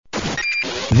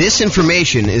This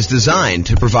information is designed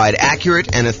to provide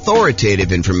accurate and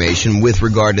authoritative information with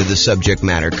regard to the subject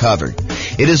matter covered.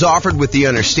 It is offered with the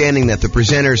understanding that the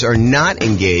presenters are not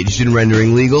engaged in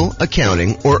rendering legal,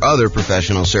 accounting, or other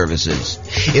professional services.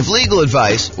 If legal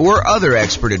advice or other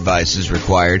expert advice is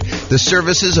required, the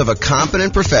services of a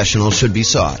competent professional should be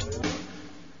sought.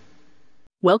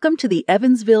 Welcome to the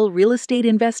Evansville Real Estate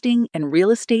Investing and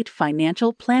Real Estate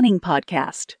Financial Planning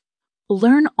Podcast.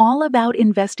 Learn all about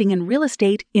investing in real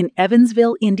estate in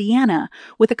Evansville, Indiana,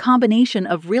 with a combination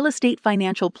of real estate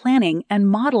financial planning and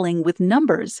modeling with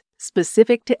numbers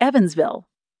specific to Evansville,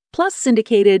 plus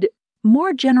syndicated,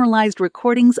 more generalized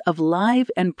recordings of live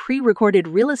and pre-recorded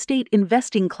real estate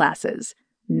investing classes,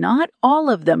 not all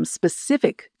of them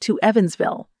specific to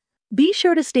Evansville. Be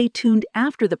sure to stay tuned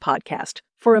after the podcast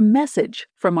for a message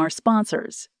from our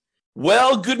sponsors.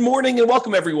 Well, good morning and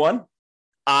welcome, everyone.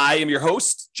 I am your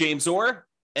host, James Orr,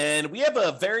 and we have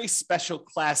a very special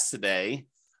class today,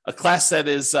 a class that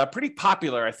is pretty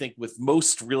popular, I think, with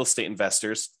most real estate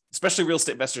investors, especially real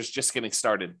estate investors just getting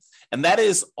started. And that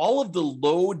is all of the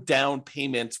low down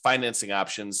payment financing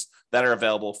options that are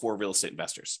available for real estate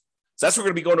investors. So that's what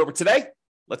we're going to be going over today.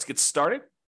 Let's get started.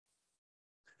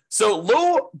 So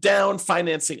low down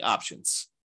financing options.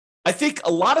 I think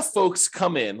a lot of folks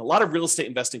come in, a lot of real estate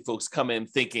investing folks come in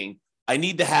thinking, I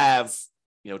need to have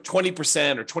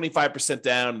 20% or 25%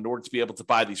 down in order to be able to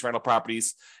buy these rental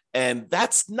properties. And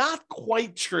that's not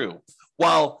quite true.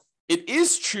 While it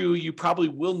is true, you probably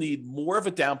will need more of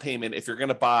a down payment if you're going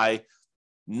to buy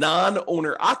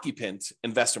non-owner occupant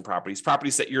investment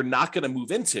properties that you're not going to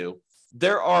move into.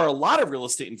 There are a lot of real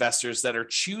estate investors that are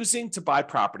choosing to buy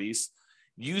properties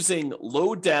using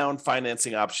low down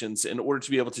financing options in order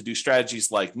to be able to do strategies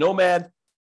like nomad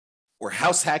or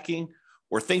house hacking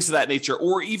or things of that nature,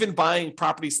 or even buying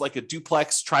properties like a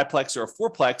duplex, triplex, or a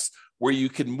fourplex, where you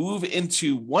can move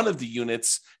into one of the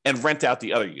units and rent out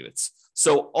the other units.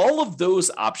 So all of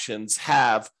those options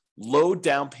have low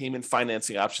down payment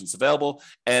financing options available.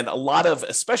 And a lot of,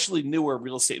 especially newer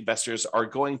real estate investors, are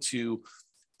going to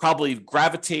probably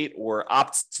gravitate or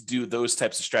opt to do those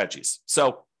types of strategies.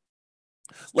 So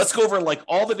let's go over like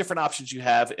all the different options you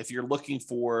have if you're looking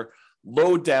for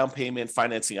low down payment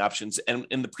financing options. And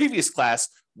in the previous class,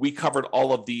 we covered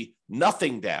all of the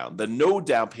nothing down, the no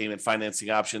down payment financing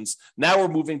options. Now we're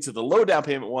moving to the low down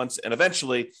payment ones. And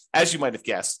eventually, as you might have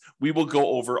guessed, we will go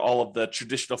over all of the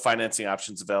traditional financing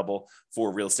options available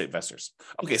for real estate investors.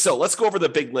 Okay, so let's go over the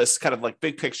big list, kind of like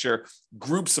big picture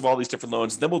groups of all these different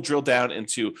loans. And then we'll drill down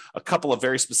into a couple of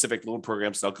very specific loan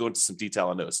programs. And I'll go into some detail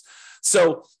on those.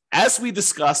 So as we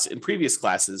discussed in previous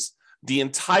classes, the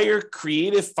entire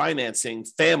creative financing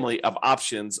family of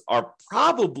options are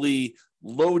probably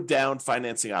low down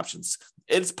financing options.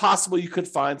 It's possible you could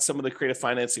find some of the creative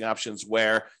financing options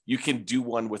where you can do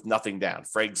one with nothing down.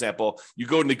 For example, you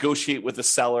go negotiate with a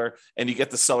seller and you get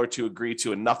the seller to agree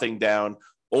to a nothing down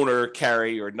owner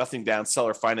carry or nothing down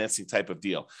seller financing type of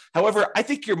deal. However, I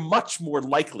think you're much more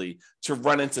likely to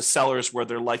run into sellers where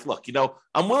they're like, look,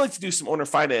 I'm willing to do some owner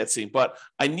financing, but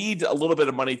I need a little bit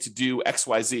of money to do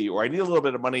XYZ, or I need a little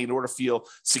bit of money in order to feel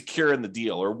secure in the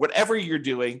deal, or whatever you're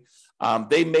doing.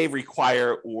 They may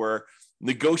require or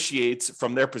negotiate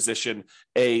from their position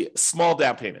a small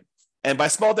down payment. And by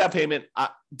small down payment,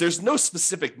 there's no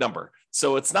specific number.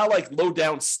 So it's not like low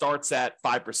down starts at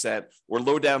 5% or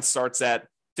low down starts at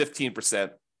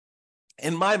 15%.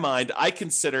 In my mind, I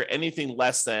consider anything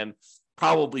less than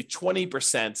probably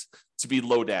 20% to be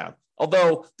low down.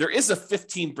 Although there is a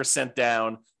 15%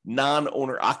 down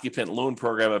non-owner occupant loan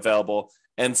program available.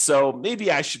 And so maybe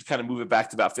I should kind of move it back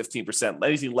to about 15%.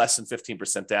 Anything less than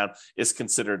 15% down is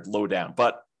considered low down,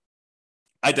 but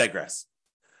I digress.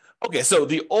 Okay, so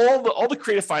all the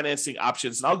creative financing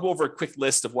options, and I'll go over a quick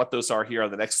list of what those are here on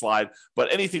the next slide,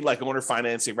 but anything like owner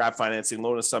financing, wrap financing,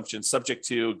 loan assumption, subject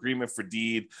to agreement for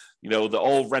deed, the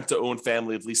all rent to own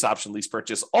family of lease option, lease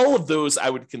purchase, all of those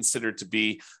I would consider to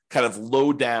be kind of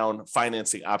low down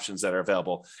financing options that are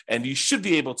available. And you should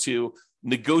be able to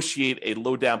negotiate a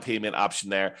low down payment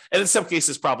option there. And in some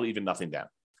cases, probably even nothing down.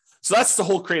 So that's the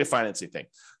whole creative financing thing.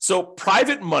 So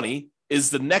private money is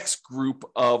the next group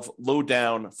of low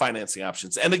down financing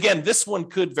options. And again, this one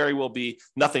could very well be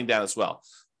nothing down as well.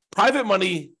 Private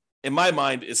money, in my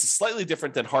mind, is slightly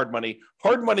different than hard money.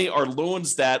 Hard money are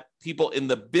loans that people in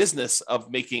the business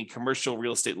of making commercial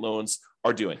real estate loans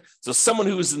are doing. So someone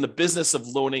who is in the business of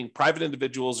loaning private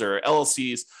individuals or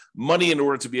LLCs money in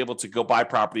order to be able to go buy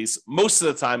properties. Most of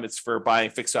the time it's for buying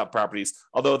fixed out properties,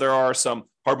 although there are some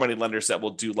hard money lenders that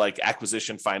will do like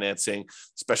acquisition financing,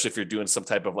 especially if you're doing some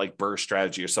type of like BRRRR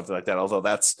strategy or something like that, although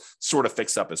that's sort of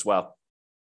fixed up as well.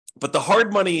 But the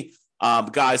hard money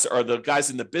guys are the guys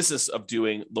in the business of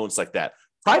doing loans like that.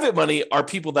 Private money are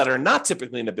people that are not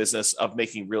typically in the business of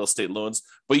making real estate loans,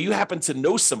 but you happen to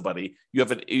know somebody, you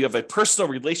have a personal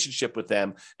relationship with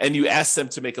them, and you ask them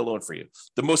to make a loan for you.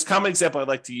 The most common example I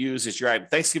like to use is you're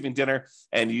at Thanksgiving dinner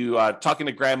and you talking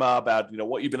to grandma about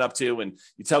what you've been up to, and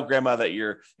you tell grandma that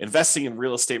you're investing in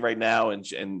real estate right now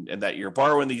and that you're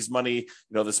borrowing this money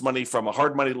from a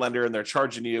hard money lender, and they're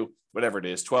charging you whatever it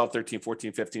is, 12, 13,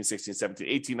 14, 15, 16, 17,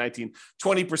 18, 19,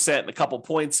 20% and a couple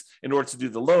points in order to do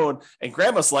the loan. And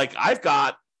grandma's like, I've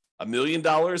got $1 million in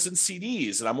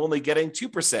CDs and I'm only getting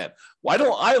 2%. Why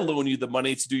don't I loan you the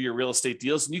money to do your real estate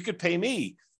deals? And you could pay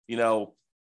me,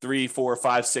 3, 4,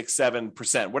 5, 6,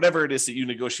 7%, whatever it is that you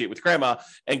negotiate with grandma.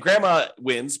 And grandma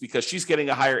wins because she's getting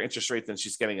a higher interest rate than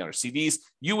she's getting on her CDs.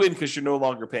 You win because you're no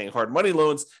longer paying hard money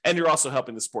loans and you're also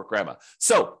helping to support grandma.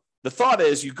 So the thought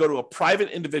is you go to a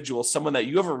private individual, someone that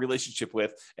you have a relationship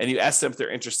with, and you ask them if they're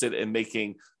interested in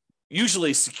making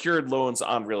usually secured loans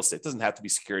on real estate. It doesn't have to be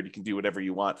secured. You can do whatever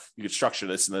you want. You can structure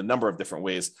this in a number of different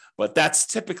ways, but that's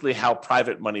typically how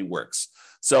private money works.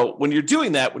 So when you're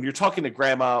doing that, when you're talking to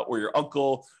grandma or your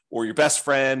uncle or your best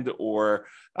friend or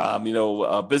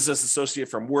a business associate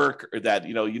from work, or that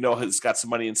has got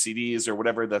some money in CDs or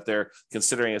whatever that they're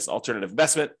considering as an alternative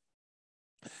investment,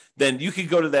 then you can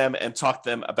go to them and talk to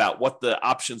them about what the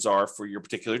options are for your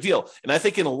particular deal. And I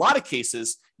think in a lot of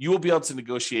cases, you will be able to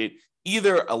negotiate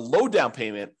either a low down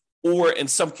payment or in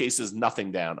some cases,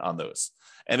 nothing down on those.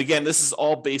 And again, this is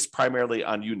all based primarily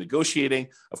on you negotiating.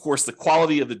 Of course, the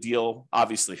quality of the deal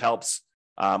obviously helps.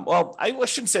 I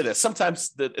shouldn't say that.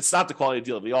 Sometimes it's not the quality of the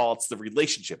deal at all. It's the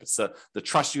relationship. It's the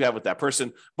trust you have with that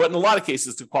person. But in a lot of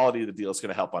cases, the quality of the deal is going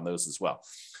to help on those as well.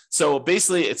 So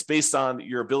basically, it's based on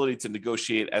your ability to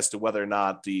negotiate as to whether or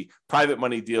not the private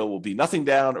money deal will be nothing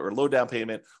down or low down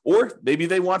payment, or maybe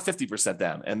they want 50%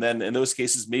 down. And then in those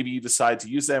cases, maybe you decide to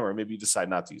use them or maybe you decide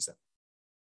not to use them.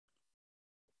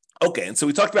 Okay, and so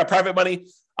we talked about private money.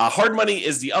 Hard money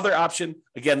is the other option.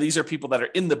 Again, these are people that are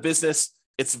in the business.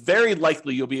 It's very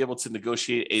likely you'll be able to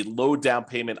negotiate a low down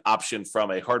payment option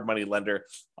from a hard money lender.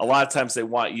 A lot of times they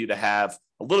want you to have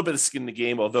a little bit of skin in the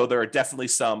game, although there are definitely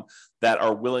some that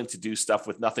are willing to do stuff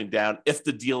with nothing down if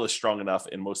the deal is strong enough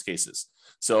in most cases.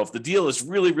 So if the deal is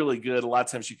really, really good, a lot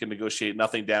of times you can negotiate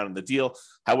nothing down in the deal.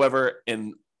 However,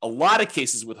 in a lot of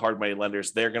cases with hard money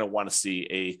lenders, they're going to want to see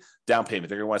a down payment.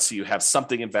 They're going to want to see you have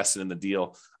something invested in the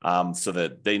deal so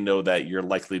that they know that you're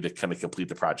likely to kind of complete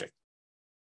the project.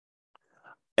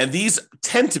 And these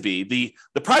tend to be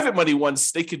the private money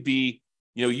ones. They could be,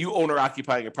 you owner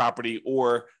occupying a property,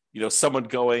 or someone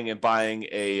going and buying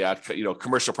a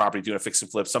commercial property, doing a fix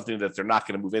and flip, something that they're not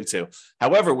going to move into.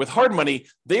 However, with hard money,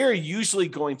 they are usually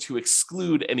going to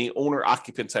exclude any owner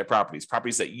occupant type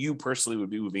properties that you personally would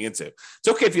be moving into. It's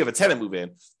okay if you have a tenant move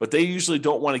in, but they usually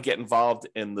don't want to get involved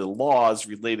in the laws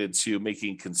related to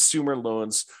making consumer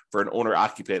loans for an owner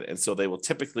occupant. And so they will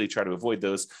typically try to avoid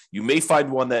those. You may find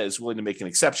one that is willing to make an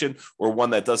exception, or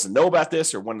one that doesn't know about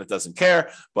this, or one that doesn't care.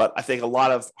 But I think a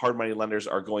lot of hard money lenders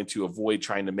are going to avoid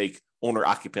trying to make owner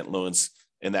occupant loans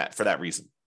for that reason.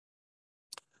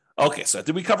 Okay, so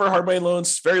did we cover hard money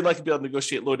loans? Very likely to be able to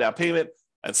negotiate low down payment.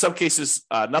 In some cases,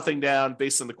 nothing down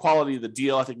based on the quality of the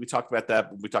deal. I think we talked about that.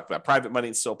 We talked about private money.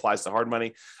 It still applies to hard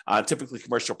money, typically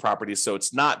commercial properties. So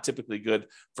it's not typically good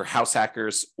for house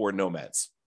hackers or nomads.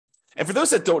 And for those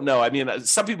that don't know,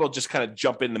 some people just kind of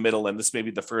jump in the middle, and this may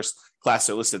be the first class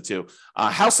they're listening to.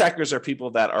 House hackers are people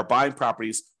that are buying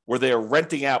properties where they are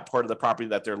renting out part of the property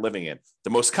that they're living in. The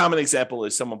most common example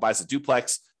is someone buys a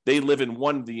duplex. They live in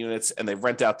one of the units and they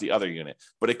rent out the other unit.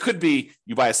 But it could be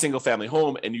you buy a single family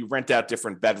home and you rent out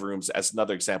different bedrooms, as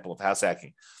another example of house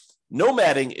hacking.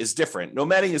 Nomading is different.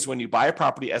 Nomading is when you buy a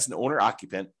property as an owner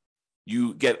occupant.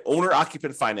 You get owner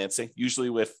occupant financing,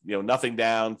 usually with nothing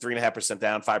down, 3.5%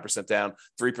 down, 5% down,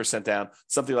 3% down,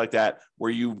 something like that, where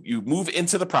you move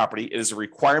into the property. It is a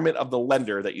requirement of the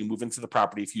lender that you move into the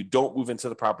property. If you don't move into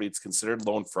the property, it's considered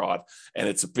loan fraud, and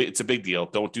it's a big deal.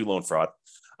 Don't do loan fraud.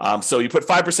 So you put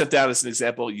 5% down as an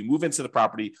example. You move into the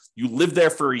property. You live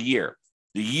there for a year.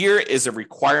 The year is a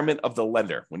requirement of the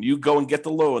lender. When you go and get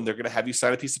the loan, they're going to have you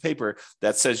sign a piece of paper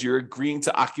that says you're agreeing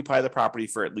to occupy the property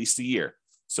for at least a year.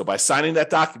 So by signing that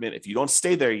document, if you don't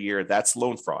stay there a year, that's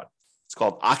loan fraud. It's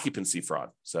called occupancy fraud.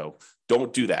 So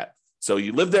don't do that. So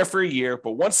you live there for a year,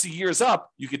 but once the year is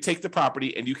up, you can take the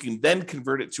property and you can then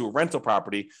convert it to a rental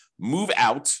property, move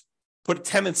out, put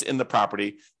tenants in the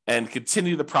property, and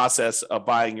continue the process of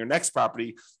buying your next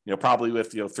property, probably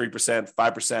with 3%,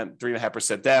 5%,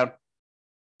 3.5% down.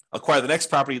 Acquire the next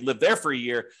property, live there for a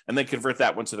year, and then convert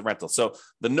that one to the rental. So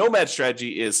the nomad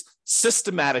strategy is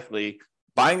systematically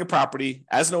buying a property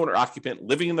as an owner occupant,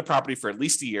 living in the property for at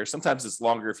least a year. Sometimes it's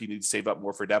longer if you need to save up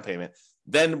more for a down payment.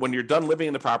 Then when you're done living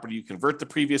in the property, you convert the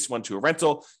previous one to a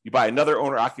rental, you buy another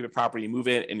owner occupant property, you move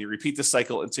in, and you repeat the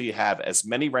cycle until you have as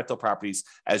many rental properties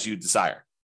as you desire.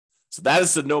 So that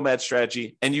is the nomad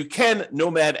strategy. And you can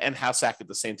nomad and house hack at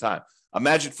the same time.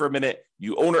 Imagine for a minute,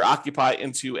 you owner occupy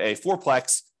into a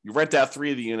fourplex, you rent out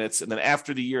 3 of the units, and then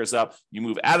after the year is up, you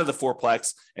move out of the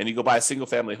fourplex and you go buy a single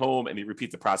family home and you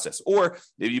repeat the process. Or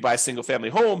maybe you buy a single family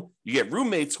home, you get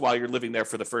roommates while you're living there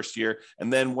for the first year.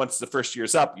 And then once the first year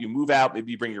is up, you move out,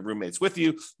 maybe you bring your roommates with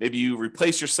you. Maybe you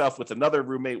replace yourself with another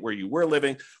roommate where you were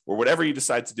living or whatever you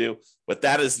decide to do. But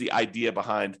that is the idea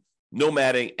behind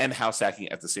nomading and house hacking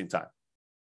at the same time.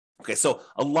 Okay, so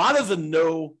a lot of the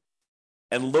no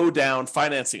and low down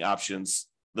financing options,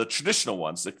 the traditional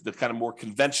ones, the kind of more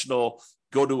conventional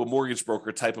go to a mortgage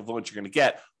broker type of loans you're going to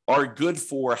get, are good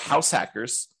for house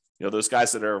hackers. You know, those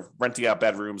guys that are renting out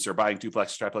bedrooms or buying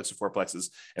duplexes, triplexes, or fourplexes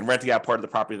and renting out part of the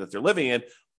property that they're living in,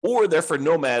 or they're for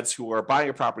nomads who are buying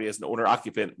a property as an owner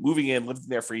occupant, moving in, living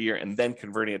there for a year, and then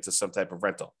converting it to some type of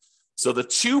rental. So the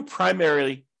two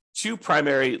primary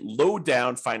low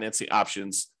down financing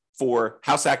options for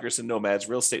house hackers and nomads,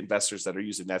 real estate investors that are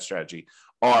using that strategy,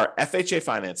 are FHA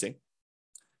financing.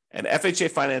 And FHA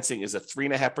financing is a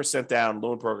 3.5% down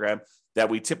loan program that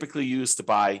we typically use to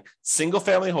buy single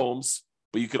family homes,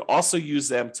 but you could also use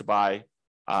them to buy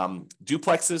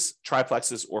duplexes,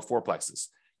 triplexes, or fourplexes.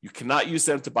 You cannot use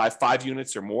them to buy 5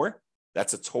 units or more.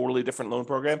 That's a totally different loan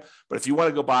program. But if you want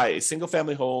to go buy a single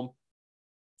family home,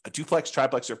 a duplex,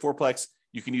 triplex, or fourplex,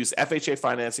 you can use FHA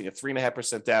financing, a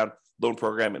 3.5% down loan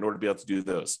program, in order to be able to do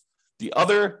those. The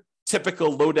other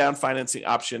typical low down financing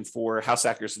option for house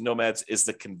hackers and nomads is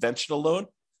the conventional loan,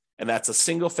 and that's a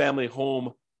single family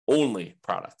home only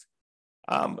product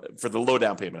for the low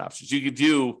down payment options. You could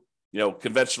do,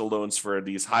 conventional loans for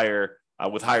these higher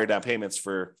with higher down payments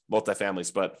for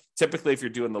multifamilies, but typically if you're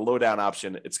doing the low down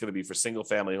option, it's going to be for single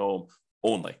family home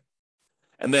only.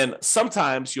 And then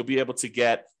sometimes you'll be able to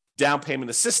get down payment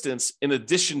assistance in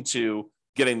addition to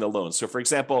getting the loan. So for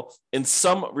example, in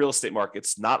some real estate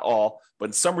markets, not all, but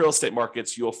in some real estate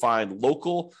markets, you'll find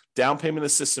local down payment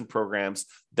assistance programs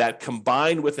that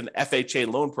combine with an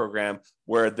FHA loan program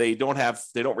where they don't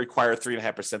require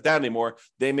 3.5% down anymore.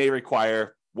 They may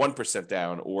require 1%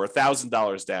 down or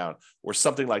 $1,000 down or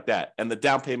something like that. And the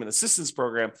down payment assistance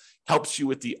program helps you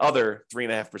with the other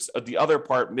 3.5%, the other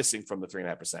part missing from the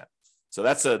 3.5%. So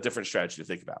that's a different strategy to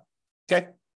think about. Okay.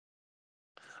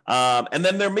 And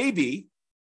then there may be,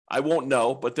 I won't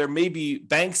know, but there may be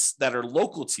banks that are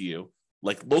local to you,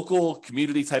 like local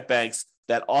community type banks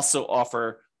that also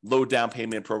offer low down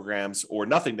payment programs or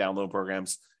nothing down loan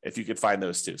programs, if you could find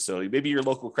those too. So maybe your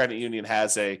local credit union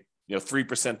has a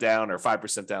 3% down or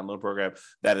 5% down loan program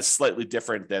that is slightly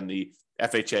different than the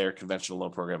FHA or conventional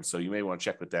loan program. So you may want to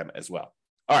check with them as well.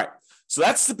 All right. So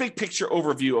that's the big picture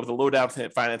overview of the low down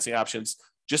financing options.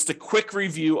 Just a quick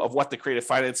review of what the creative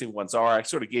financing ones are. I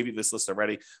sort of gave you this list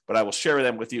already, but I will share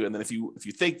them with you. And then if you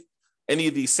think any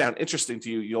of these sound interesting to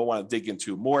you, you'll want to dig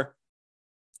into more.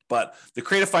 But the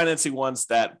creative financing ones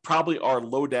that probably are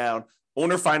low down: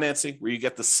 owner financing, where you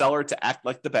get the seller to act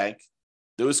like the bank.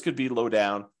 Those could be low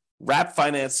down. Wrap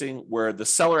financing, where the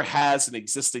seller has an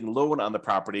existing loan on the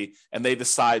property and they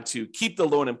decide to keep the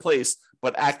loan in place,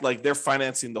 but act like they're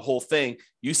financing the whole thing.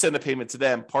 You send a payment to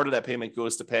them. Part of that payment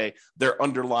goes to pay their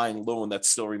underlying loan that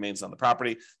still remains on the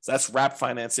property. So that's wrap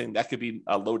financing. That could be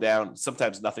low down,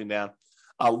 sometimes nothing down.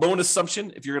 Loan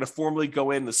assumption, if you're going to formally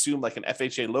go in and assume like an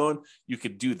FHA loan, you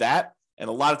could do that. And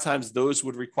a lot of times those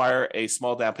would require a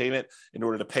small down payment in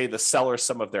order to pay the seller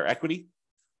some of their equity.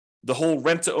 The whole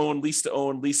rent to own,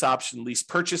 lease option, lease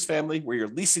purchase family, where you're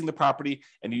leasing the property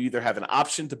and you either have an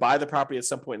option to buy the property at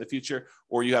some point in the future,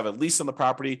 or you have a lease on the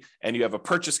property and you have a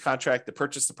purchase contract to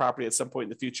purchase the property at some point in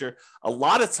the future. A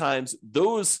lot of times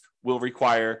those will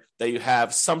require that you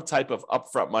have some type of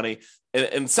upfront money. And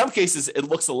in some cases, it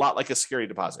looks a lot like a security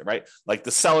deposit, right? Like the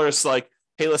seller is like,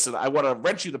 hey, listen, I want to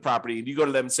rent you the property. And you go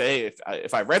to them and say, hey,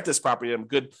 if I rent this property, I'm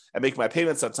good at making my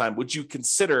payments on time. Would you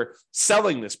consider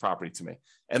selling this property to me?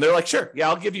 And they're like, sure, yeah,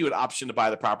 I'll give you an option to buy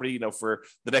the property, for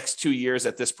the next 2 years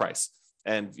at this price.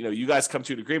 And, you guys come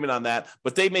to an agreement on that,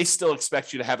 but they may still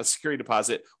expect you to have a security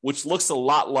deposit, which looks a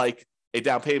lot like a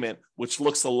down payment, which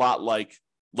looks a lot like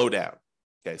low down.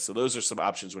 Okay. So those are some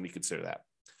options when you consider that.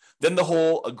 Then the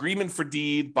whole agreement for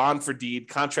deed, bond for deed,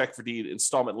 contract for deed,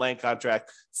 installment land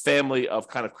contract, family of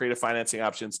kind of creative financing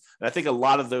options. And I think a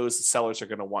lot of those sellers are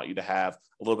going to want you to have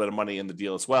a little bit of money in the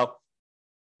deal as well.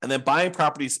 And then buying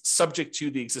properties subject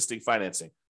to the existing financing,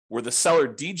 where the seller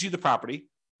deeds you the property,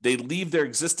 they leave their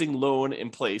existing loan in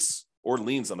place, or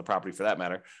liens on the property for that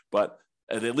matter, but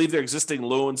they leave their existing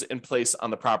loans in place on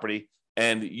the property,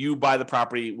 and you buy the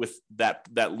property with that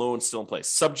loan still in place,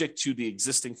 subject to the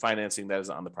existing financing that is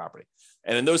on the property.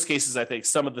 And in those cases, I think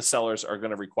some of the sellers are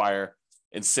going to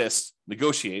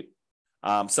negotiate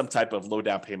some type of low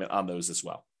down payment on those as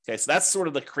well. Okay, so that's sort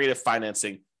of the creative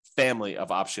financing family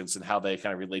of options and how they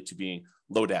kind of relate to being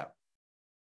low down.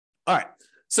 All right,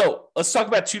 so let's talk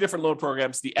about two different loan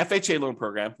programs, the FHA loan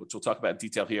program, which we'll talk about in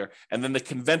detail here, and then the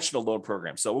conventional loan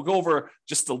program. So we'll go over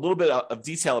just a little bit of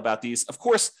detail about these. Of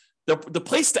course, the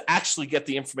place to actually get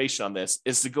the information on this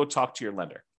is to go talk to your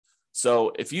lender.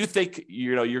 So if you think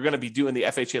you're going to be doing the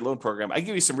FHA loan program, I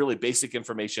give you some really basic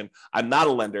information. I'm not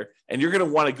a lender, and you're going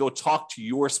to want to go talk to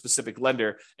your specific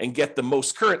lender and get the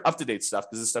most current, up-to-date stuff,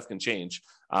 because this stuff can change.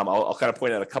 I'll kind of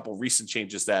point out a couple of recent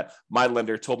changes that my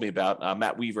lender told me about.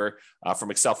 Matt Weaver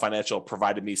from Excel Financial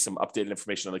provided me some updated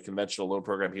information on the conventional loan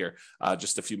program here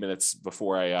just a few minutes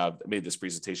before I made this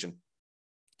presentation.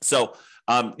 So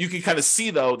you can kind of see,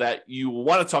 though, that you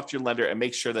want to talk to your lender and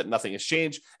make sure that nothing has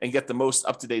changed and get the most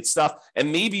up-to-date stuff.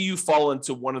 And maybe you fall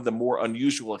into one of the more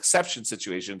unusual exception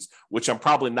situations, which I'm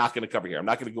probably not going to cover here. I'm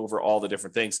not going to go over all the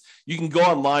different things. You can go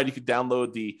online, you can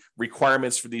download the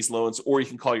requirements for these loans, or you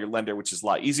can call your lender, which is a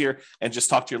lot easier, and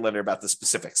just talk to your lender about the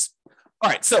specifics. All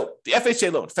right, so the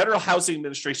FHA loan, Federal Housing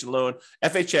Administration loan,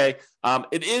 FHA,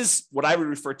 it is what I would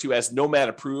refer to as Nomad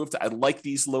approved. I like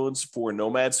these loans for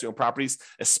nomads who own properties,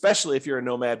 especially if you're a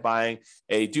nomad buying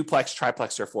a duplex,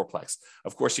 triplex, or fourplex.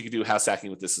 Of course, you can do house hacking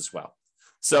with this as well.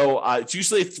 So it's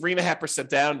usually 3.5%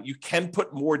 down. You can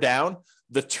put more down.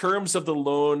 The terms of the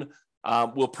loan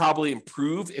will probably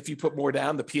improve if you put more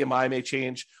down. The PMI may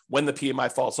change. When the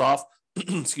PMI falls off,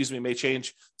 may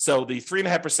change. So the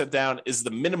 3.5% down is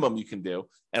the minimum you can do.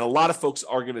 And a lot of folks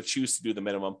are going to choose to do the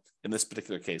minimum in this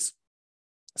particular case.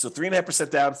 So 3.5%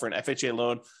 down for an FHA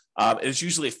loan. It is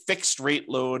usually a fixed rate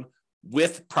loan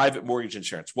with private mortgage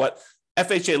insurance, what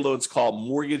FHA loans call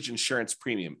mortgage insurance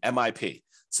premium, MIP.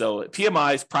 So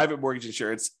PMI is private mortgage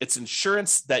insurance. It's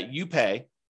insurance that you pay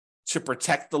to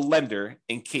protect the lender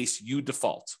in case you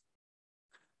default.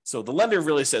 So the lender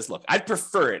really says, look, I'd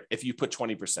prefer it if you put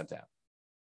 20% down.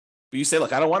 But you say,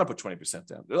 look, I don't want to put 20%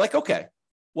 down. They're like, okay,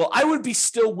 well, I would be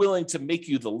still willing to make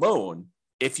you the loan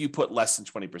if you put less than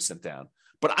 20% down,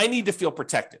 but I need to feel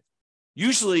protected.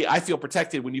 Usually I feel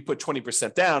protected when you put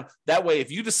 20% down. That way,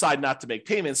 if you decide not to make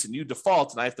payments and you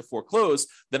default and I have to foreclose,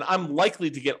 then I'm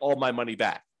likely to get all my money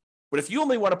back. But if you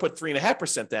only want to put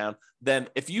 3.5% down, then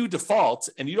if you default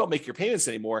and you don't make your payments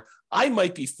anymore, I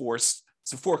might be forced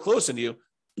to foreclose on you,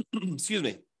 excuse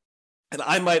me, and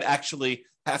I might actually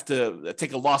have to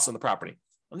take a loss on the property.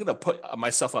 I'm going to put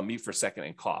myself on mute for a second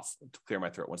and cough to clear my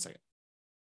throat. 1 second.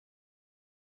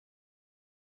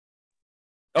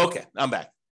 Okay, I'm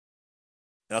back.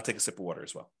 And I'll take a sip of water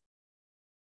as well.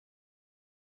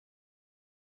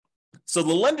 So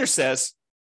the lender says,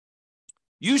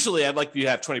 usually I'd like you to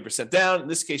have 20% down. In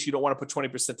this case, you don't want to put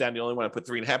 20% down. You only want to put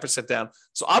 3.5% down.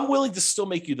 So I'm willing to still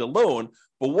make you the loan.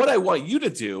 But what I want you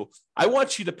to do, I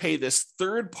want you to pay this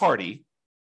third party,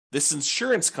 this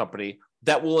insurance company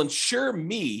that will insure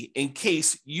me in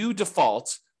case you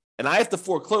default and I have to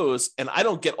foreclose and I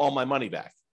don't get all my money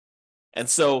back. And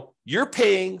so you're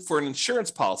paying for an insurance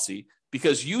policy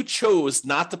because you chose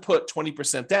not to put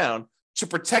 20% down to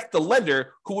protect the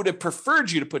lender who would have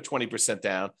preferred you to put 20%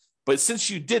 down. But since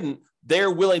you didn't,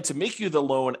 they're willing to make you the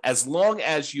loan as long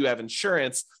as you have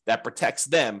insurance that protects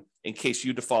them in case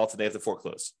you default and they have to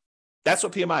foreclose. That's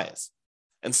what PMI is.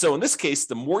 And so in this case,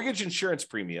 the mortgage insurance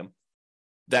premium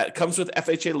that comes with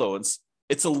FHA loans,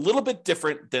 it's a little bit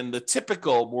different than the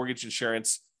typical mortgage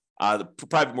insurance, the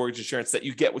private mortgage insurance that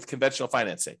you get with conventional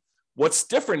financing. What's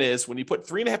different is when you put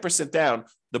 3.5% down,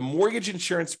 the mortgage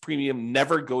insurance premium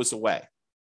never goes away.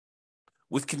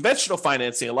 With conventional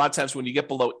financing, a lot of times when you get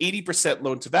below 80%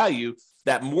 loan to value,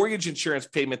 that mortgage insurance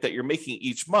payment that you're making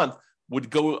each month would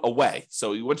go away.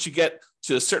 So once you get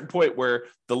to a certain point where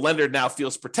the lender now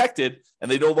feels protected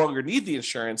and they no longer need the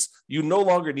insurance, you no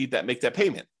longer need that, make that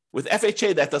payment. With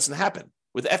FHA, that doesn't happen.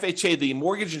 With FHA, the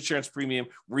mortgage insurance premium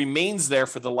remains there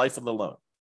for the life of the loan.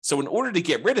 So in order to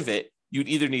get rid of it, you'd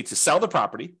either need to sell the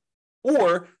property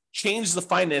or change the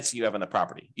financing you have on the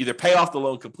property, either pay off the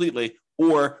loan completely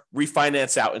or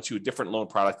refinance out into a different loan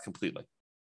product completely.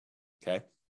 Okay.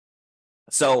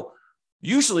 So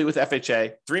usually with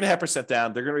FHA, 3.5%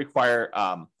 down, they're going to require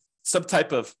some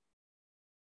type of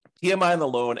PMI on the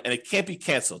loan, and it can't be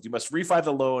canceled. You must refi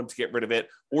the loan to get rid of it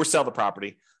or sell the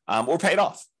property or pay it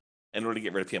off in order to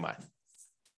get rid of PMI.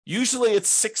 Usually it's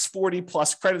 640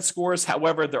 plus credit scores.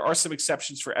 However, there are some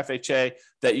exceptions for FHA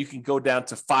that you can go down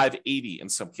to 580 in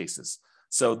some cases.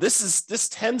 So this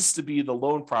tends to be the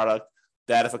loan product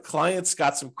that if a client's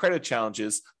got some credit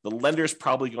challenges, the lender's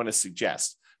probably going to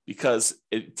suggest, because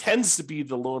it tends to be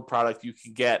the loan product you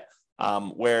can get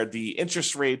where the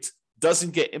interest rate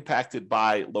doesn't get impacted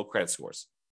by low credit scores.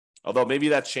 Although maybe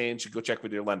that's changed, you go check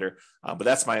with your lender, but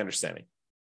that's my understanding.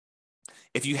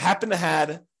 If you happen to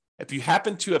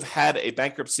have had a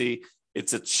bankruptcy,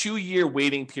 it's a 2-year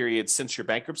waiting period since your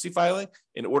bankruptcy filing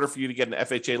in order for you to get an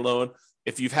FHA loan.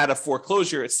 If you've had a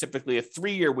foreclosure, it's typically a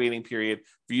 3-year waiting period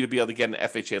for you to be able to get an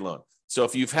FHA loan. So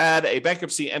if you've had a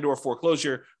bankruptcy and or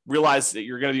foreclosure, realize that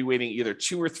you're going to be waiting either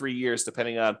 2 or 3 years,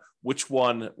 depending on which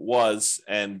one was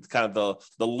and kind of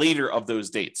the later of those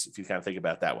dates, if you kind of think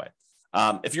about it that way.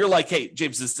 If you're like, hey,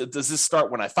 James, does this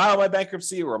start when I file my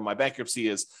bankruptcy, or my bankruptcy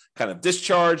is kind of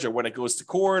discharged, or when it goes to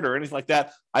court or anything like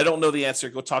that? I don't know the answer.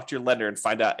 Go talk to your lender and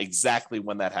find out exactly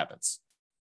when that happens.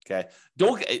 Okay.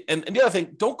 And the other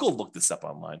thing, don't go look this up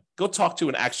online. Go talk to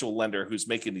an actual lender who's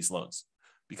making these loans,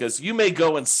 because you may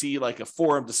go and see like a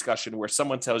forum discussion where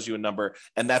someone tells you a number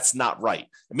and that's not right.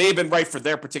 It may have been right for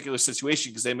their particular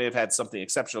situation because they may have had something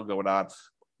exceptional going on.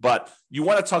 But you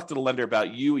want to talk to the lender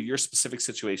about you, your specific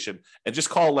situation, and just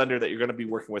call a lender that you're going to be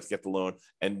working with to get the loan,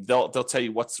 and they'll tell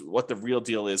you what the real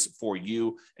deal is for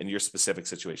you and your specific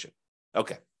situation.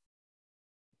 Okay.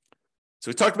 So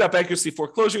we talked about bankruptcy,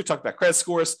 foreclosure, we talked about credit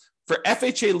scores. For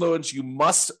FHA loans, you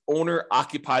must owner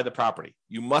occupy the property.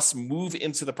 You must move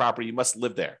into the property. You must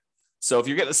live there. So if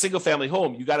you're getting a single family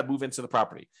home, you got to move into the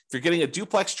property. If you're getting a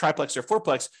duplex, triplex, or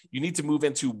fourplex, you need to move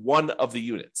into one of the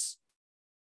units.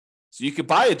 So you could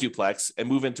buy a duplex and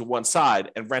move into one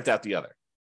side and rent out the other.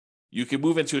 You can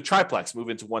move into a triplex, move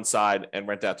into one side and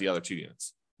rent out the other 2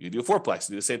 units. You can do a fourplex,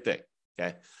 do the same thing.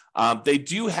 Okay. They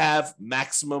do have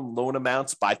maximum loan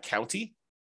amounts by county.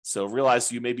 So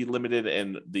realize you may be limited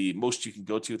in the most you can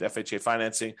go to with FHA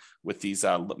financing with these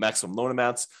maximum loan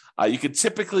amounts. You can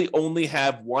typically only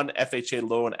have one FHA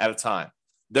loan at a time.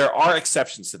 There are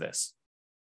exceptions to this.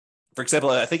 For example,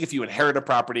 I think if you inherit a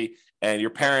property and your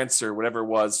parents or whatever it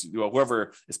was,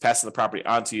 whoever is passing the property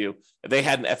onto you, if they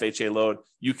had an FHA loan,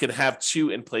 you can have 2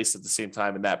 in place at the same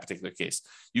time in that particular case.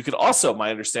 You could also, my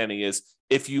understanding is,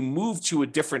 if you move to a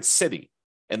different city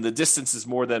and the distance is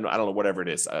more than, I don't know, whatever it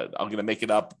is, I'm going to make it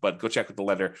up, but go check with the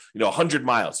lender, 100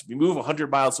 miles. If you move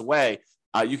 100 miles away,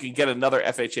 you can get another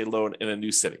FHA loan in a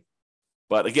new city.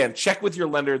 But again, check with your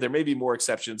lender. There may be more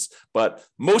exceptions, but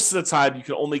most of the time you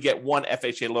can only get one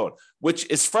FHA loan, which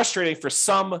is frustrating for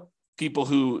some people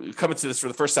who come into this for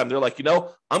the first time. They're like,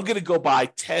 I'm going to go buy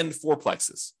 10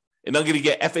 fourplexes and I'm going to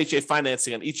get FHA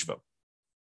financing on each of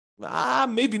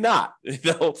them. Maybe not.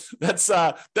 That's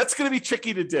going to be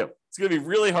tricky to do. It's going to be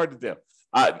really hard to do.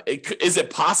 Is it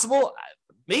possible?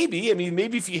 Maybe. I mean,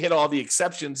 maybe if you hit all the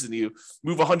exceptions and you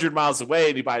move 100 miles away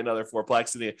and you buy another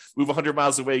fourplex, and you move 100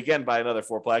 miles away again, buy another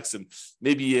fourplex, and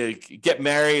maybe you get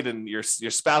married and your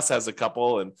spouse has a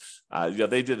couple and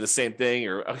they did the same thing,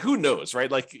 or who knows,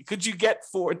 right? Like, could you get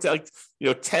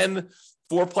 10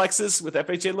 fourplexes with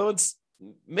FHA loans?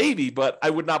 Maybe, but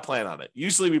I would not plan on it.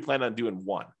 Usually we plan on doing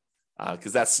one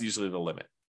because that's usually the limit.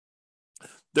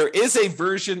 There is a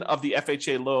version of the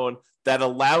FHA loan that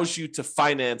allows you to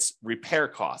finance repair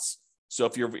costs. So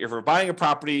if you're buying a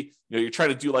property, you're trying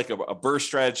to do like a BRRRR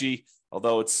strategy,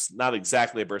 although it's not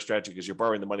exactly a BRRRR strategy because you're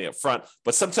borrowing the money up front,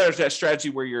 but sometimes that strategy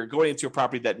where you're going into a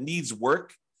property that needs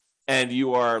work and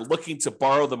you are looking to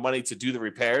borrow the money to do the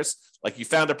repairs. Like you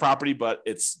found a property, but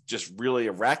it's just really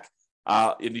a wreck.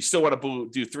 And you still want to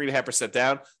do 3.5%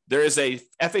 down. There is a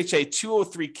FHA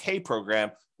 203K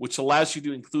program, which allows you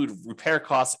to include repair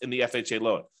costs in the FHA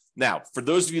loan. Now, for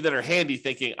those of you that are handy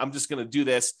thinking, I'm just going to do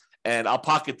this and I'll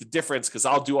pocket the difference because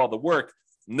I'll do all the work.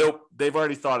 Nope, they've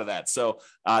already thought of that. So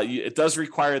it does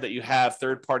require that you have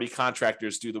third-party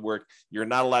contractors do the work. You're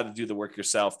not allowed to do the work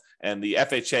yourself. And the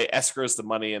FHA escrows the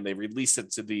money and they release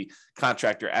it to the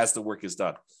contractor as the work is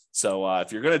done. So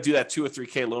if you're going to do that 2 or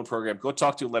 3K loan program, go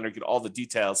talk to a lender, get all the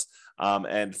details,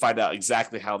 and find out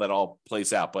exactly how that all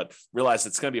plays out. But realize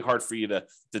it's going to be hard for you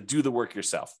to do the work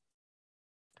yourself.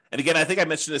 And again, I think I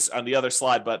mentioned this on the other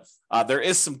slide, but there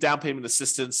is some down payment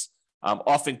assistance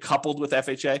often coupled with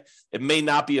FHA. It may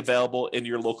not be available in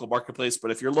your local marketplace,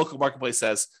 but if your local marketplace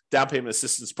has down payment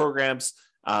assistance programs,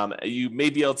 you may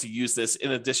be able to use this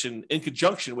in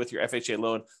conjunction with your FHA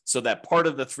loan so that part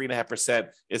of the 3.5%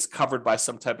 is covered by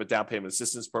some type of down payment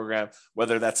assistance program,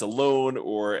 whether that's a loan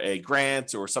or a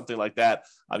grant or something like that.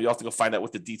 You have to go find out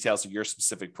what the details of your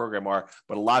specific program are,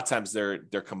 but a lot of times they're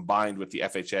combined with the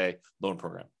FHA loan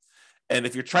program. And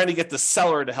if you're trying to get the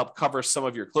seller to help cover some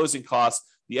of your closing costs,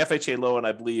 the FHA loan,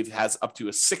 I believe, has up to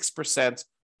a 6%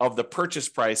 of the purchase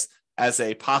price as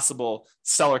a possible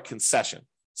seller concession.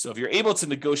 So if you're able to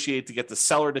negotiate to get the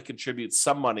seller to contribute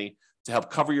some money to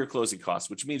help cover your closing costs,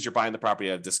 which means you're buying the property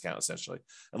at a discount, essentially,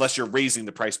 unless you're raising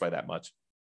the price by that much.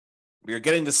 If you're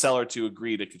getting the seller to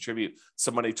agree to contribute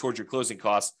some money towards your closing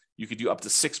costs, you could do up to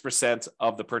 6%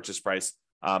 of the purchase price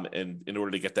in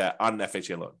order to get that on an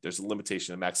FHA loan. There's a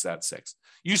limitation to max out at 6.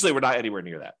 Usually we're not anywhere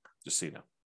near that, just so you know.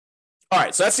 All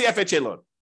right, so that's the FHA loan.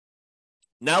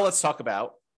 Now let's talk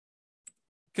about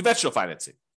conventional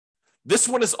financing. This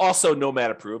one is also Nomad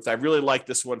approved. I really like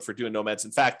this one for doing Nomads.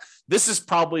 In fact, this is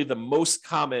probably the most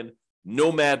common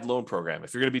Nomad loan program.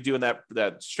 If you're going to be doing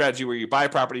that strategy where you buy a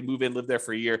property, move in, live there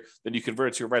for a year, then you convert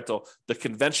it to a rental, the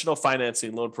conventional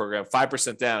financing loan program,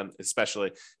 5% down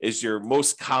especially, is your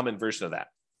most common version of that.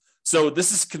 So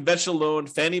this is conventional loan,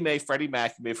 Fannie Mae, Freddie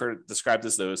Mac, you may have heard it described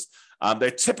as those.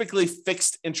 They're typically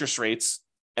fixed interest rates,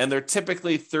 and they're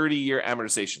typically 30-year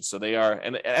amortization. So they are,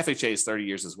 and FHA is 30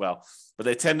 years as well, but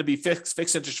they tend to be fixed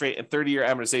interest rate and 30-year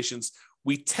amortizations.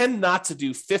 We tend not to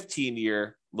do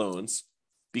 15-year loans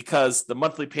because the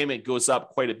monthly payment goes up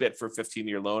quite a bit for a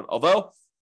 15-year loan. Although,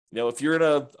 if you're in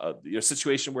a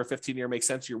situation where 15-year makes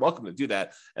sense, you're welcome to do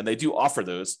that. And they do offer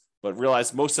those, but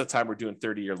realize most of the time we're doing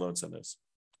 30-year loans on those.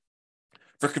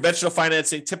 For conventional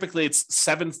financing, typically it's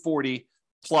 740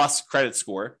 plus credit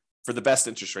score for the best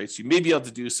interest rates. You may be able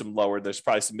to do some lower. There's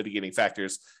probably some mitigating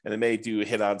factors, and they may do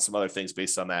hit on some other things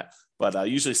based on that. But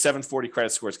usually 740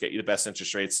 credit scores get you the best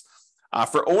interest rates.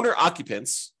 For owner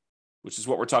occupants, which is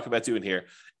what we're talking about doing here,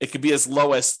 it could be as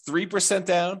low as 3%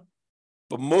 down,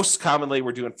 but most commonly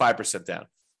we're doing 5% down.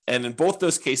 And in both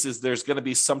those cases, there's going to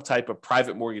be some type of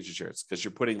private mortgage insurance because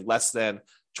you're putting less than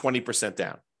 20%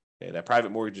 down. Okay, that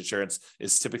private mortgage insurance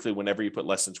is typically whenever you put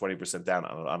less than 20% down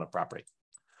on a property.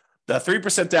 The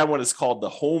 3% down one is called the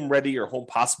Home Ready or Home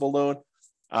Possible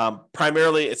loan.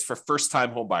 Primarily, it's for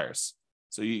first-time home buyers.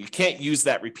 So you can't use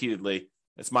that repeatedly.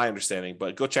 That's my understanding,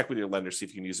 but go check with your lender, see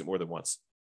if you can use it more than once.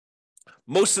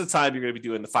 Most of the time, you're going to be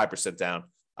doing the 5% down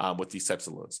with these types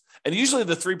of loans. And usually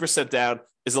the 3% down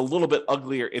is a little bit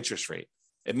uglier interest rate.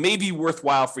 It may be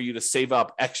worthwhile for you to save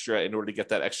up extra in order to get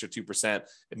that extra 2%.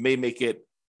 It may make it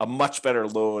a much better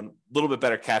loan, a little bit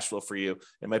better cash flow for you.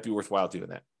 It might be worthwhile doing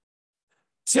that.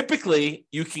 Typically,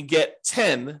 you can get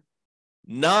 10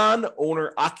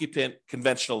 non-owner occupant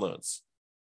conventional loans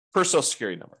per Social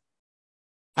Security number.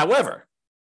 However,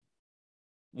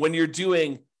 when you're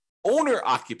doing owner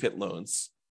occupant loans,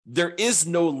 there is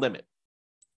no limit.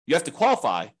 You have to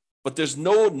qualify, but there's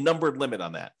no numbered limit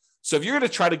on that. So if you're going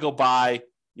to try to go buy,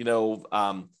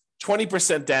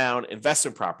 20% down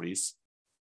investment properties,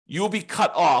 you will be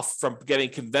cut off from getting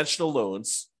conventional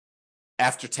loans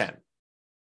after 10.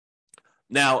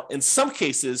 Now, in some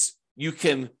cases, you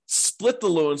can split the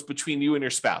loans between you and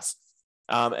your spouse.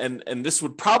 And this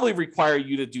would probably require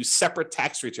you to do separate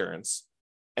tax returns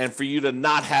and for you to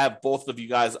not have both of you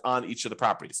guys on each of the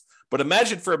properties. But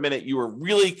imagine for a minute you were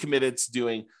really committed to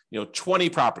doing 20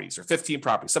 properties or 15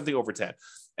 properties, something over 10.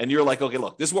 And you're like, okay,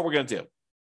 look, this is what we're going to do.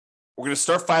 We're going to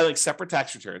start filing separate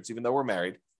tax returns, even though we're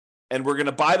married. And we're going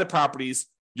to buy the properties.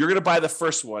 You're going to buy the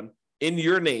first one in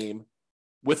your name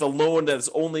with a loan that is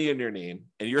only in your name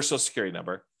and your Social Security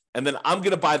number. And then I'm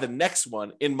going to buy the next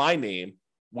one in my name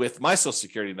with my Social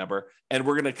Security number. And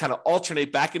we're going to kind of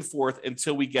alternate back and forth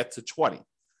until we get to 20.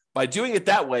 By doing it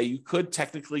that way, you could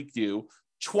technically do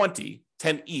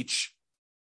 10 each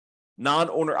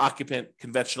non-owner occupant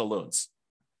conventional loans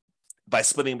by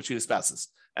splitting between the spouses.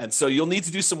 And so you'll need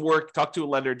to do some work, talk to a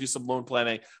lender, do some loan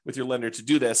planning with your lender to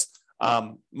do this.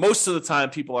 Most of the time,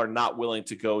 people are not willing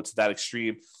to go to that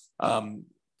extreme.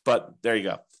 But there you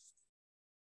go.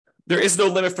 There is no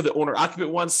limit for the owner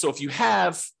occupant ones. So if you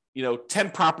have,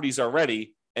 10 properties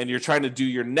already and you're trying to do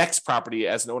your next property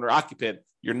as an owner occupant,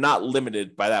 you're not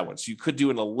limited by that one. So you could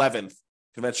do an 11th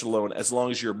conventional loan as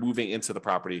long as you're moving into the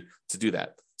property to do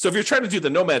that. So if you're trying to do the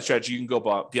Nomad strategy, you can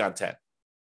go beyond 10.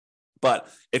 But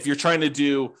if you're trying to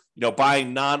do,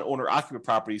 buying non-owner occupant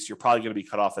properties, you're probably going to be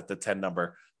cut off at the 10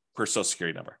 number per Social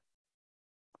Security number.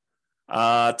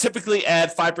 Typically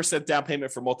add 5% down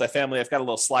payment for multifamily. I've got a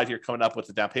little slide here coming up with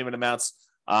the down payment amounts.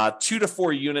 2 to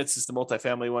 4 units is the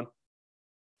multifamily one.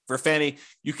 For Fannie,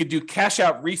 you could do cash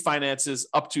out refinances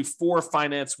up to 4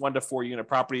 finance 1 to 4 unit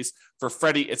properties. For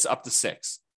Freddie, it's up to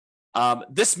 6.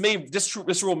 This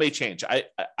rule may change.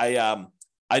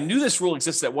 I knew this rule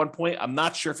existed at one point. I'm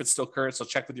not sure if it's still current, so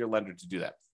check with your lender to do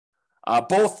that.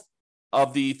 Both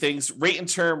of the things, rate and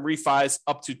term refis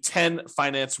up to 10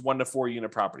 finance 1 to 4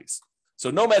 unit properties. So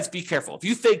Nomads, be careful. If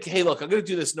you think, hey, look, I'm going to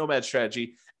do this Nomad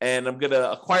strategy and I'm going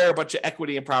to acquire a bunch of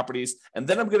equity in properties, and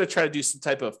then I'm going to try to do some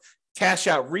type of cash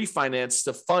out refinance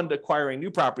to fund acquiring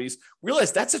new properties,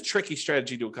 realize that's a tricky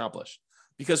strategy to accomplish.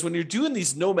 Because when you're doing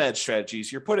these nomad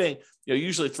strategies, you're putting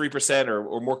usually 3%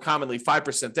 or more commonly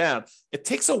 5% down. It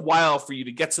takes a while for you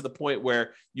to get to the point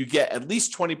where you get at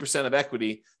least 20% of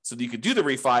equity so that you could do the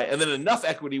refi, and then enough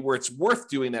equity where it's worth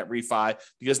doing that refi,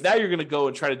 because now you're going to go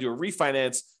and try to do a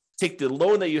refinance, take the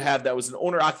loan that you have that was an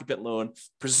owner-occupant loan,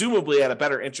 presumably at a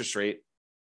better interest rate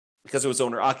because it was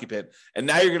owner-occupant, and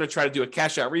now you're going to try to do a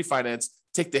cash-out refinance,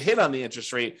 take the hit on the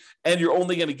interest rate, and you're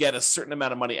only going to get a certain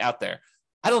amount of money out there.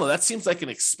 I don't know. That seems like an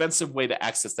expensive way to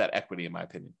access that equity, in my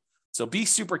opinion. So be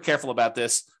super careful about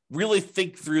this. Really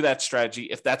think through that strategy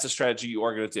if that's a strategy you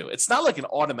are going to do. It's not like an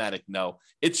automatic no.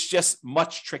 It's just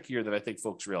much trickier than I think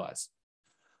folks realize.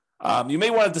 You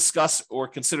may want to discuss or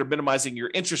consider minimizing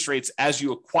your interest rates as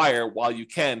you acquire while you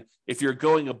can if you're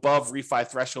going above refi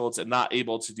thresholds and not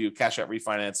able to do cash out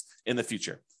refinance in the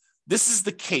future. This is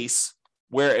the case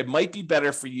where it might be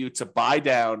better for you to buy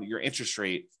down your interest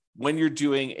rate when you're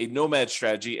doing a nomad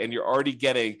strategy and you're already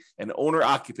getting an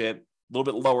owner-occupant, a little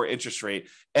bit lower interest rate,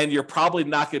 and you're probably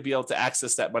not going to be able to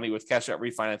access that money with cash out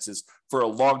refinances for a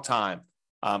long time.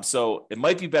 So it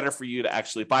might be better for you to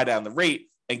actually buy down the rate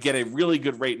and get a really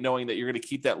good rate knowing that you're going to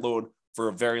keep that loan for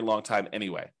a very long time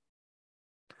anyway.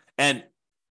 And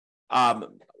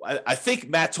I think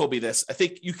Matt told me this. I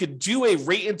think you could do a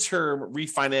rate and term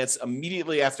refinance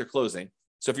immediately after closing.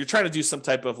 So if you're trying to do some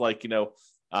type of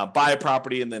buy a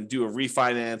property and then do a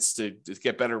refinance to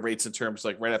get better rates in terms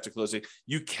right after closing,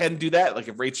 you can do that. Like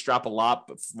if rates drop a lot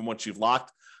from what you've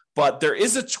locked, but there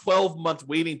is a 12-month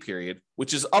waiting period,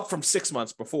 which is up from 6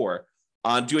 months before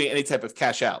on doing any type of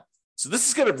cash out. So this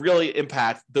is going to really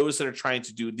impact those that are trying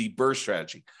to do the BRRRR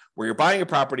strategy, where you're buying a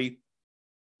property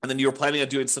and then you're planning on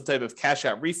doing some type of cash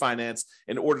out refinance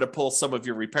in order to pull some of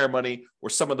your repair money or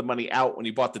some of the money out when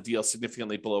you bought the deal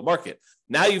significantly below market.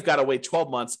 Now you've got to wait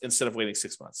 12 months instead of waiting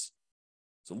 6 months.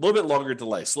 So a little bit longer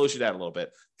delay, slows you down a little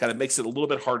bit, kind of makes it a little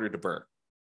bit harder to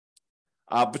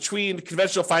BRRRR. Between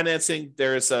conventional financing,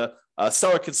 there is a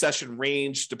seller concession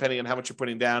range, depending on how much you're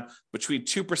putting down, between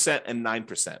 2% and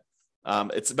 9%.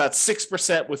 It's about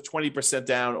 6% with 20%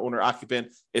 down owner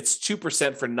occupant. It's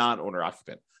 2% for non-owner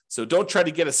occupant. So don't try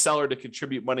to get a seller to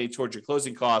contribute money towards your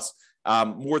closing costs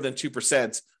more than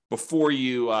 2% before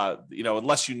you,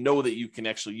 unless you know that you can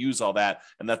actually use all that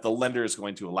and that the lender is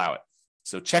going to allow it.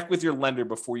 So check with your lender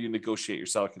before you negotiate your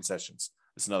seller concessions.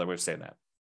 That's another way of saying that.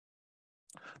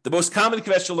 The most common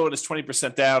conventional loan is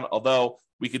 20% down, although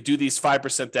we could do these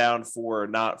 5% down for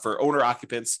owner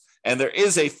occupants. And there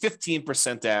is a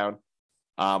 15% down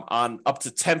on up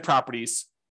to 10 properties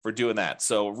for doing that.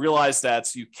 So realize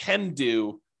that you can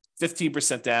do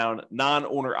 15% down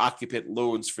non-owner occupant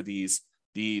loans for these.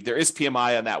 There is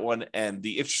PMI on that one, and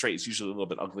the interest rate is usually a little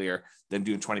bit uglier than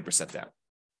doing 20% down.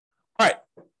 All right,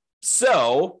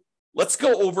 so let's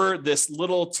go over this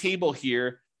little table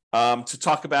here to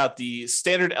talk about the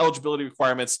standard eligibility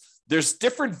requirements. There's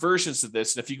different versions of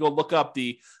this, and if you go look up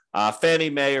the Fannie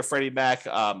Mae or Freddie Mac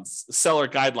seller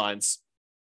guidelines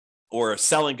or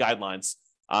selling guidelines,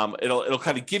 it'll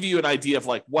kind of give you an idea of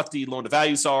what the loan to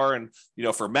values are, and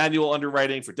for manual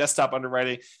underwriting, for desktop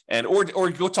underwriting, and or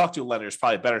go talk to a lender is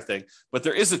probably a better thing. But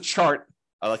there is a chart,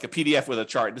 like a PDF with a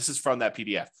chart. This is from that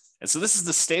PDF, and so this is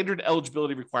the standard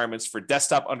eligibility requirements for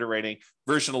desktop underwriting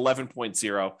version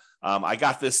 11.0. I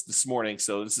got this morning,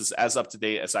 so this is as up to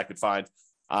date as I could find,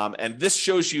 and this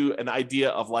shows you an idea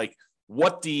of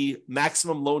what the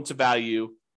maximum loan to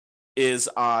value is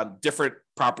on different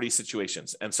property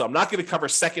situations. And so I'm not going to cover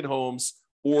second homes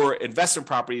or investment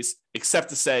properties, except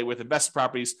to say with investment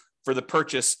properties, for the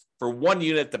purchase for one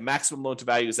unit, the maximum loan to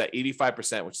value is at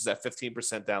 85%, which is that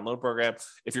 15% down loan program.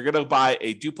 If you're going to buy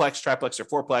a duplex, triplex, or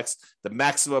fourplex,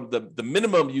 the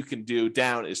minimum you can do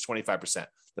down is 25%.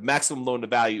 The maximum loan to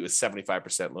value is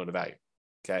 75% loan to value.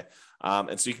 Okay.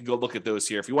 And so you can go look at those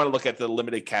here. If you want to look at the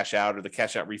limited cash out or the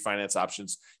cash out refinance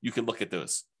options, you can look at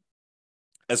those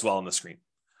as well on the screen.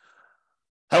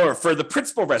 However, for the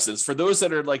principal residence, for those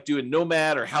that are doing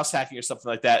nomad or house hacking or something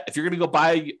like that, if you're going to go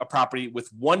buy a property with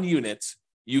one unit,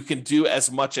 you can do as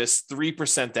much as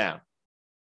 3% down.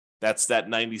 That's that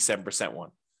 97%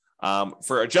 one.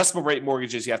 For adjustable rate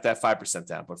mortgages, you have to have 5%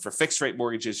 down. But for fixed rate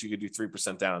mortgages, you could do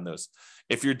 3% down on those.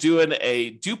 If you're doing a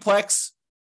duplex,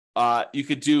 you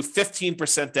could do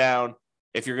 15% down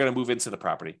if you're going to move into the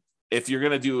property. If you're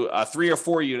going to do 3 or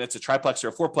 4 units, a triplex or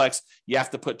a fourplex, you have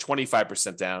to put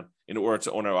 25% down in order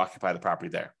to own or occupy the property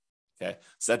there. Okay,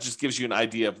 so that just gives you an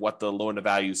idea of what the loan to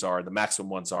values are, the maximum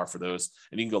ones are for those,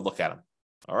 and you can go look at them.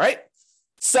 All right.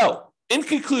 So in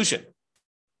conclusion,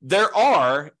 there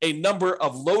are a number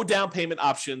of low down payment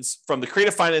options from the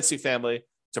creative financing family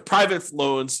to private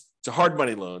loans, to hard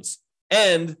money loans.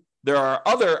 And there are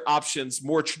other options,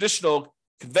 more traditional,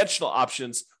 conventional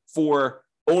options for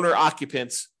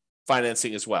owner-occupant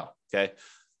financing as well, okay?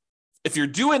 If you're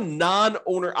doing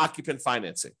non-owner occupant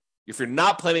financing, if you're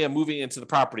not planning on moving into the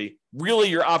property, really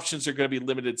your options are going to be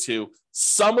limited to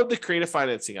some of the creative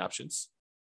financing options,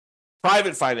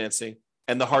 private financing,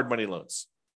 and the hard money loans,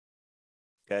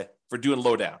 okay, for doing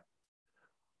low down.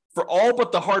 For all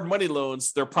but the hard money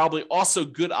loans, there are probably also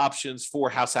good options for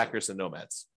house hackers and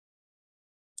nomads.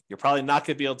 You're probably not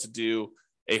going to be able to do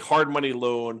a hard money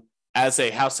loan as a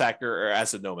house hacker or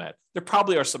as a nomad. There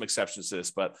probably are some exceptions to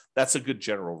this, but that's a good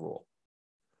general rule.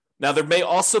 Now, there may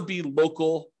also be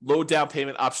local low down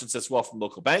payment options as well from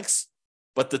local banks,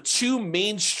 but the two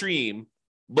mainstream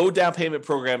low down payment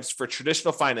programs for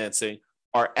traditional financing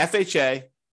are FHA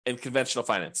and conventional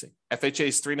financing. FHA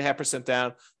is 3.5%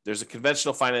 down. There's a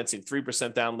conventional financing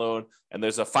 3% down loan, and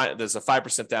there's a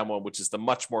 5% down one, which is the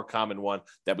much more common one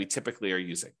that we typically are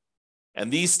using.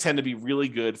 And these tend to be really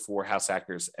good for house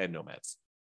hackers and nomads.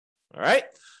 All right,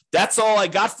 that's all I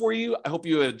got for you. I hope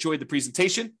you enjoyed the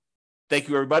presentation. Thank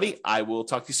you, everybody. I will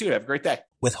talk to you soon. Have a great day.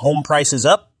 With home prices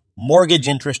up, mortgage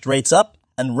interest rates up,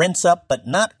 and rents up, but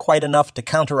not quite enough to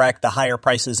counteract the higher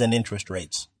prices and interest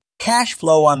rates, cash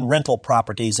flow on rental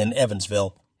properties in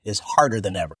Evansville is harder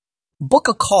than ever. Book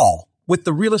a call with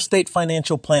the Real Estate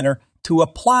Financial Planner to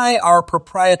apply our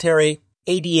proprietary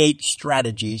 88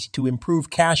 strategies to improve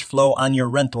cash flow on your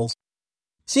rentals.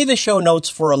 See the show notes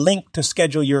for a link to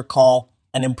schedule your call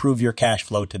and improve your cash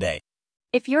flow today.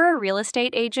 If you're a real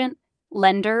estate agent,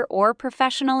 lender, or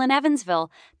professional in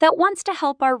Evansville that wants to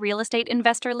help our real estate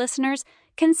investor listeners,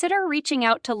 consider reaching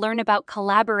out to learn about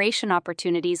collaboration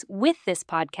opportunities with this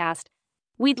podcast.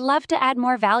 We'd love to add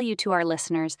more value to our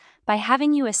listeners by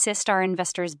having you assist our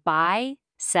investors buy,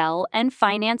 sell, and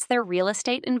finance their real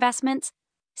estate investments.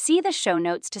 See the show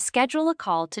notes to schedule a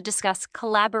call to discuss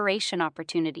collaboration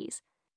opportunities.